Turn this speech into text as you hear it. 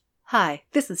Hi,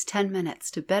 this is 10 Minutes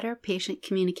to Better Patient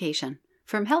Communication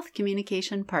from Health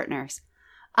Communication Partners.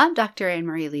 I'm Dr.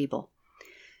 Anne-Marie Liebel.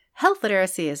 Health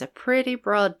literacy is a pretty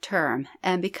broad term,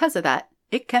 and because of that,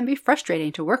 it can be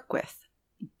frustrating to work with,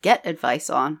 get advice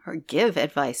on, or give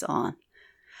advice on.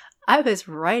 I was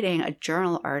writing a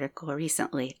journal article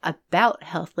recently about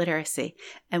health literacy,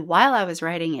 and while I was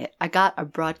writing it, I got a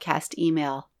broadcast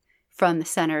email from the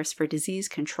Centers for Disease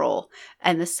Control,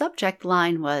 and the subject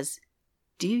line was,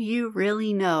 "Do you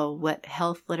really know what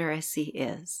health literacy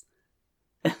is?"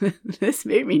 This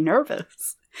made me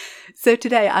nervous. So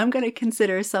today I'm going to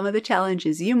consider some of the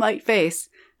challenges you might face,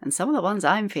 and some of the ones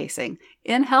I'm facing,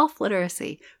 in health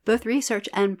literacy, both research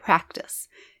and practice.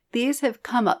 These have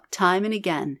come up time and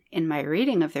again in my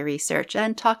reading of the research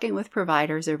and talking with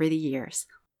providers over the years.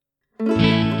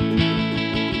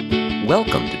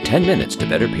 Welcome to 10 Minutes to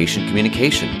Better Patient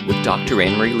Communication with Dr.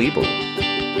 Anne-Marie Liebel.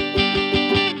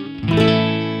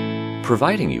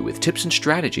 Providing you with tips and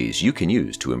strategies you can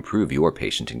use to improve your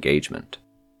patient engagement.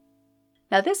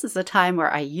 Now, this is a time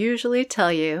where I usually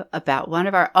tell you about one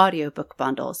of our audiobook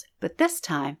bundles, but this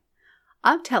time,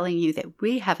 I'm telling you that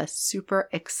we have a super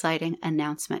exciting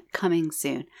announcement coming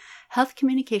soon. Health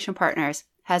Communication Partners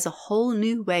has a whole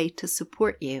new way to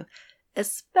support you,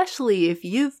 especially if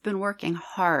you've been working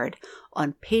hard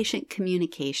on patient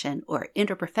communication or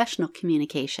interprofessional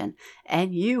communication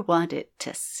and you want it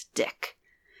to stick.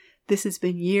 This has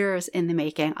been years in the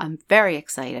making. I'm very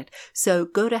excited. So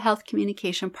go to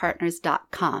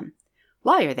healthcommunicationpartners.com.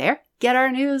 While you're there, get our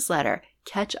newsletter,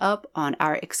 catch up on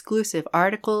our exclusive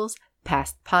articles,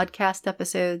 past podcast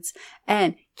episodes,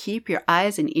 and keep your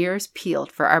eyes and ears peeled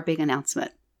for our big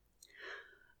announcement.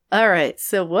 All right,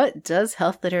 so what does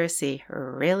health literacy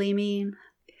really mean?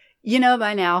 You know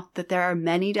by now that there are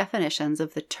many definitions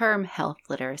of the term health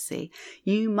literacy.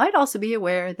 You might also be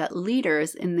aware that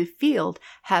leaders in the field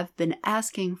have been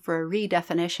asking for a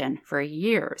redefinition for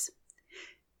years.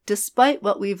 Despite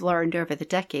what we've learned over the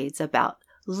decades about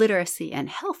literacy and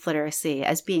health literacy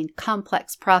as being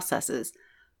complex processes,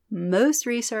 most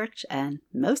research and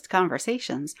most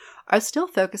conversations are still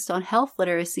focused on health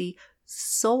literacy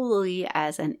solely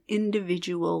as an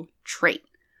individual trait.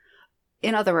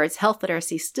 In other words, health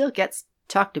literacy still gets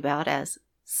talked about as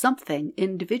something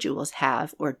individuals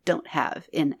have or don't have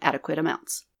in adequate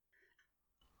amounts.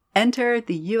 Enter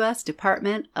the U.S.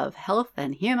 Department of Health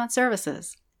and Human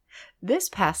Services. This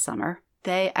past summer,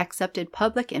 they accepted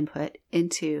public input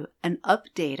into an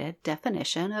updated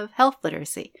definition of health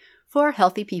literacy for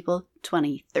Healthy People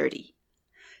 2030.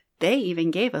 They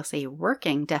even gave us a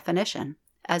working definition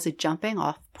as a jumping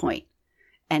off point.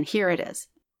 And here it is.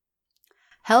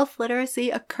 Health literacy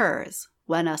occurs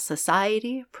when a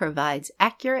society provides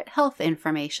accurate health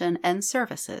information and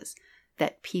services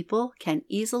that people can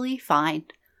easily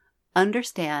find,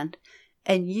 understand,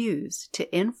 and use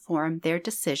to inform their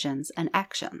decisions and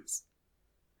actions.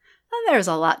 Now, there's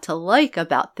a lot to like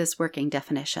about this working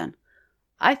definition.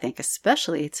 I think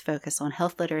especially its focus on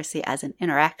health literacy as an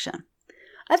interaction.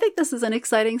 I think this is an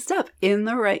exciting step in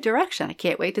the right direction. I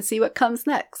can't wait to see what comes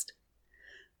next.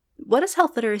 What does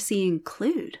health literacy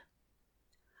include?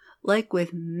 Like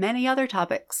with many other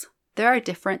topics, there are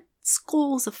different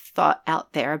schools of thought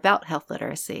out there about health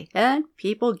literacy, and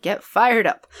people get fired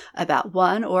up about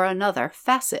one or another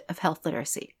facet of health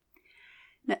literacy.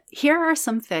 Now, here are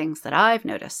some things that I've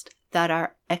noticed that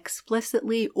are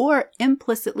explicitly or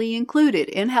implicitly included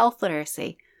in health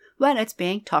literacy when it's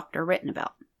being talked or written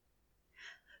about.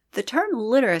 The term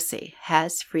literacy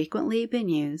has frequently been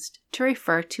used to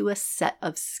refer to a set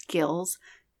of skills,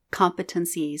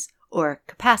 competencies, or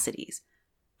capacities,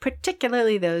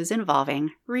 particularly those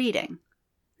involving reading.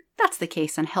 That's the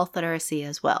case in health literacy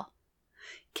as well.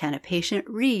 Can a patient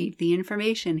read the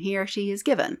information he or she is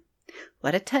given?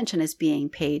 What attention is being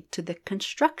paid to the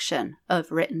construction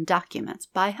of written documents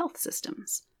by health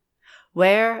systems?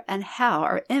 Where and how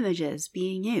are images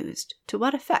being used? To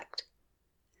what effect?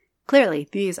 Clearly,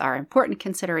 these are important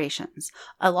considerations,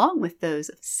 along with those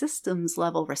of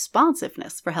systems-level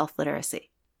responsiveness for health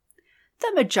literacy.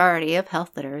 The majority of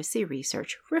health literacy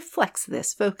research reflects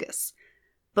this focus.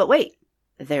 But wait,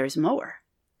 there's more.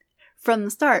 From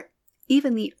the start,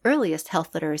 even the earliest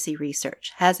health literacy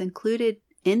research has included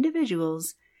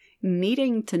individuals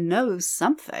needing to know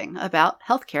something about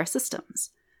healthcare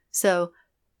systems. So,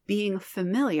 being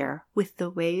familiar with the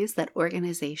ways that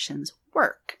organizations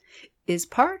work is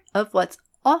part of what's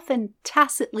often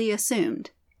tacitly assumed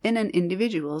in an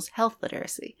individual's health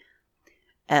literacy.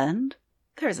 And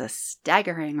there's a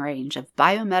staggering range of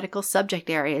biomedical subject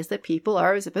areas that people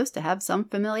are supposed to have some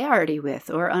familiarity with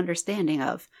or understanding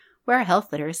of, where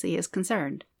health literacy is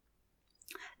concerned.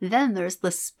 Then there's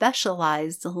the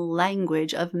specialized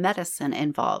language of medicine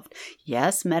involved.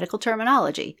 Yes, medical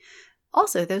terminology.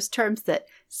 Also, those terms that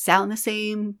sound the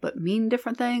same but mean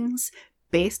different things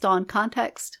based on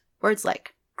context. Words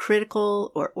like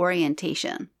critical or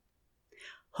orientation.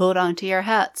 Hold on to your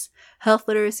hats. Health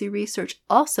literacy research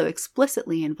also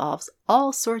explicitly involves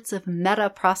all sorts of meta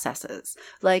processes,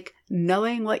 like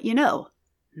knowing what you know,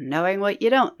 knowing what you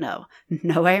don't know,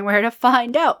 knowing where to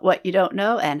find out what you don't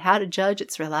know, and how to judge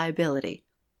its reliability.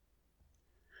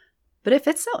 But if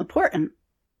it's so important,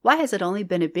 why has it only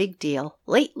been a big deal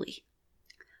lately?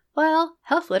 Well,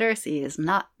 health literacy is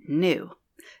not new.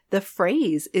 The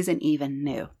phrase isn't even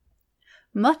new.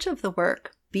 Much of the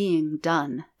work being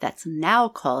done that's now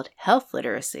called health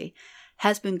literacy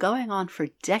has been going on for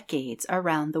decades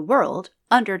around the world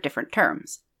under different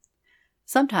terms.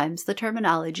 Sometimes the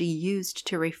terminology used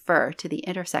to refer to the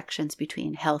intersections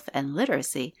between health and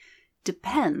literacy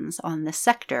depends on the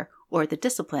sector or the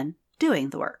discipline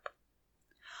doing the work.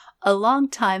 A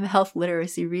longtime health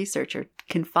literacy researcher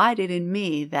confided in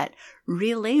me that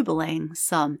relabeling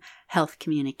some health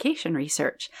communication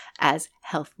research as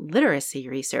health literacy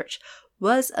research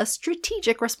was a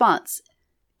strategic response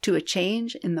to a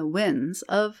change in the winds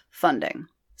of funding.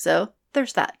 So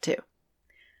there's that too.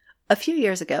 A few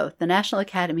years ago, the National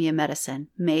Academy of Medicine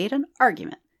made an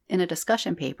argument in a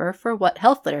discussion paper for what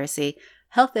health literacy,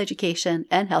 health education,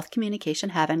 and health communication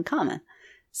have in common,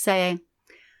 saying,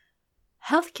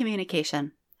 health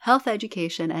communication, health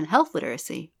education, and health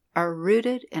literacy are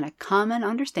rooted in a common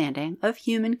understanding of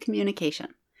human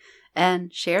communication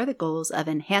and share the goals of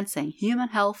enhancing human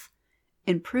health,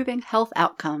 improving health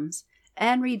outcomes,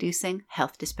 and reducing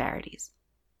health disparities.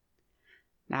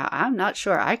 Now, I'm not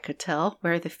sure I could tell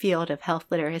where the field of health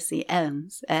literacy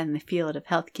ends and the field of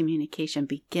health communication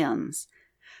begins,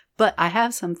 but I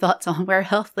have some thoughts on where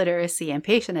health literacy and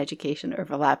patient education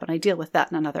overlap, and I deal with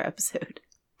that in another episode.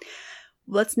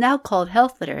 What's now called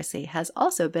health literacy has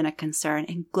also been a concern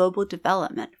in global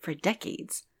development for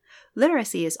decades.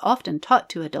 Literacy is often taught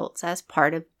to adults as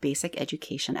part of basic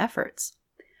education efforts.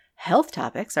 Health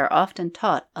topics are often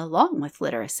taught along with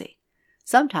literacy,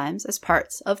 sometimes as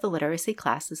parts of the literacy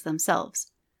classes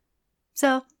themselves.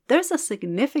 So there's a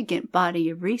significant body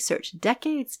of research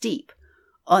decades deep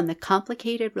on the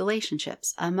complicated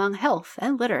relationships among health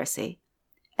and literacy,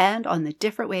 and on the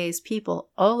different ways people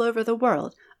all over the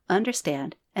world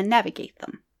understand and navigate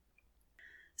them.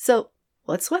 So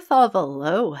what's with all the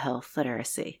low health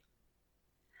literacy?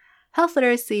 Health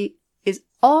literacy is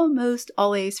almost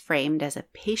always framed as a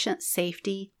patient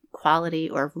safety, quality,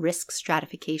 or risk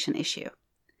stratification issue.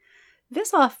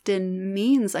 This often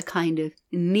means a kind of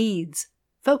needs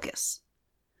focus,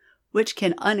 which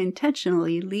can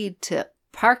unintentionally lead to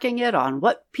parking it on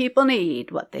what people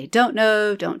need, what they don't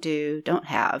know, don't do, don't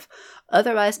have,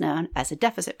 otherwise known as a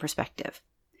deficit perspective.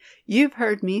 You've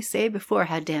heard me say before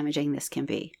how damaging this can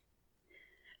be.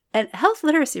 And health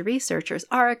literacy researchers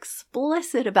are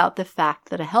explicit about the fact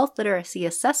that a health literacy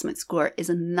assessment score is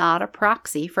not a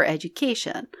proxy for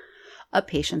education. A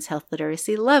patient's health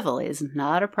literacy level is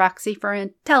not a proxy for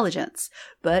intelligence,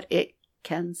 but it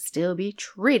can still be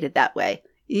treated that way,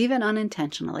 even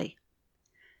unintentionally.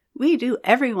 We do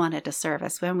everyone a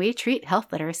disservice when we treat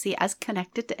health literacy as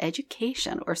connected to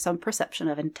education or some perception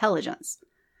of intelligence.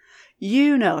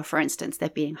 You know, for instance,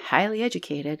 that being highly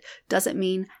educated doesn't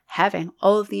mean having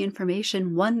all of the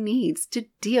information one needs to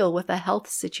deal with a health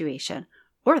situation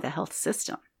or the health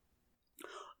system.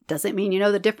 Doesn't mean you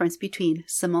know the difference between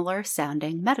similar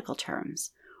sounding medical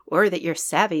terms, or that you're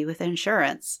savvy with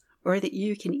insurance, or that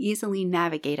you can easily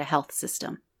navigate a health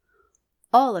system.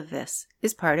 All of this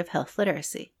is part of health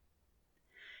literacy.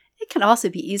 It can also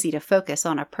be easy to focus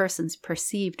on a person's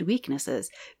perceived weaknesses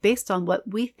based on what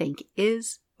we think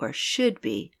is or should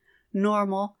be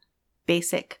normal,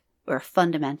 basic, or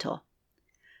fundamental.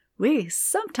 We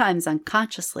sometimes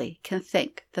unconsciously can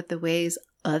think that the ways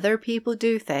other people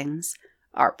do things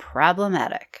are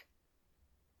problematic.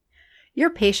 Your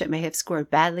patient may have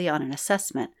scored badly on an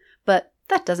assessment, but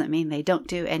that doesn't mean they don't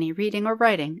do any reading or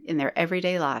writing in their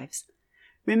everyday lives.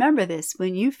 Remember this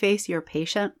when you face your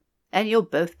patient, and you'll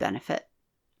both benefit.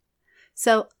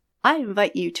 So, I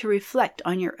invite you to reflect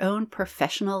on your own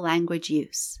professional language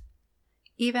use.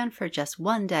 Even for just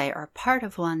one day or part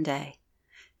of one day,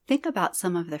 think about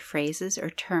some of the phrases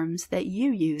or terms that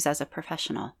you use as a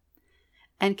professional,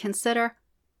 and consider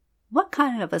what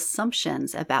kind of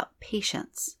assumptions about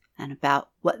patients and about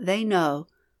what they know,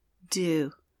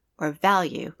 do, or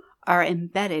value are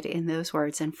embedded in those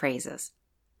words and phrases.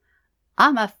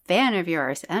 I'm a fan of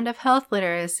yours and of health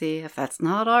literacy, if that's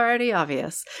not already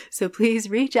obvious. So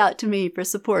please reach out to me for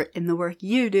support in the work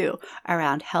you do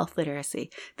around health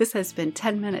literacy. This has been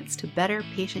 10 Minutes to Better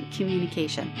Patient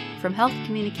Communication from Health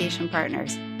Communication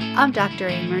Partners. I'm Dr.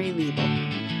 Anne-Marie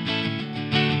Liebel.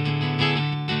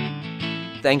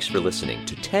 Thanks for listening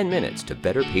to 10 Minutes to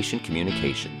Better Patient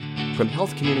Communication from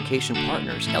Health Communication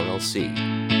Partners,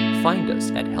 LLC. Find us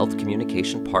at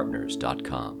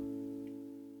healthcommunicationpartners.com.